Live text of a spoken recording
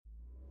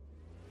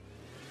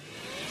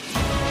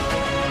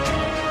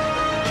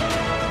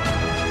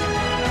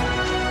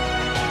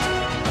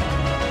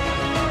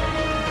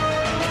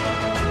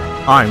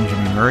I'm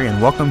Jimmy Murray,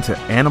 and welcome to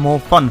Animal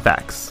Fun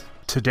Facts.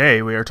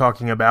 Today we are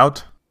talking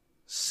about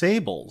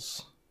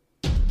Sables.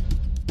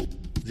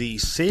 The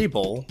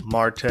sable,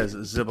 Martes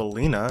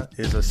zibellina,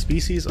 is a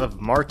species of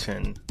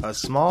marten, a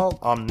small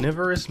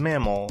omnivorous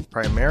mammal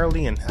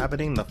primarily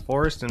inhabiting the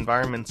forest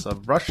environments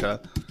of Russia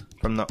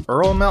from the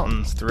Ural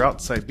Mountains throughout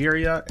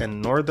Siberia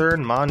and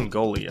northern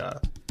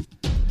Mongolia.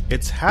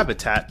 Its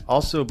habitat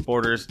also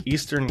borders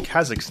eastern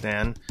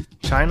Kazakhstan,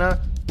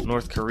 China,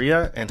 North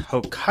Korea, and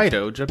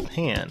Hokkaido,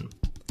 Japan.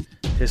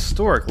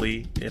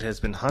 Historically, it has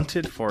been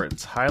hunted for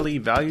its highly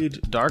valued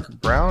dark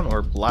brown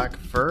or black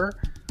fur,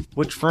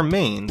 which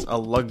remains a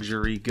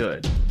luxury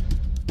good.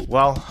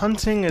 While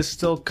hunting is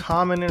still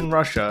common in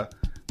Russia,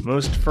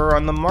 most fur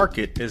on the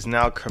market is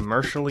now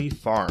commercially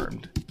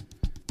farmed.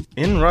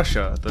 In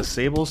Russia, the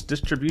sable's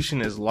distribution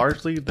is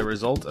largely the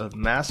result of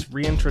mass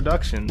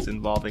reintroductions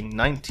involving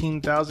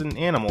 19,000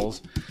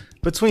 animals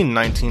between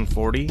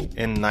 1940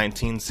 and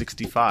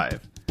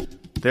 1965.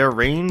 Their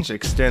range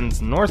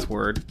extends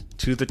northward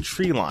to the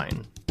tree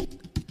line.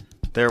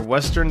 Their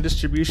western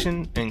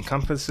distribution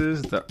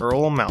encompasses the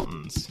Ural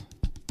Mountains.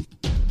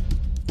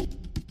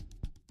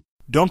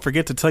 Don't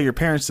forget to tell your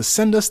parents to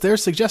send us their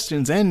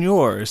suggestions and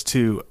yours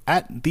to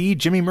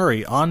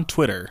 @TheJimmyMurray on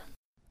Twitter.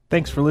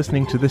 Thanks for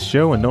listening to this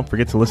show, and don't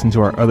forget to listen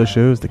to our other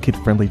shows, the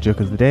Kid-Friendly Joke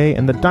of the Day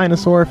and the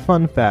Dinosaur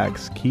Fun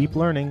Facts. Keep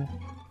learning.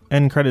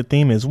 End credit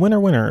theme is Winner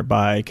Winner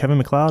by Kevin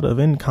MacLeod of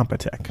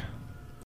Incompetech.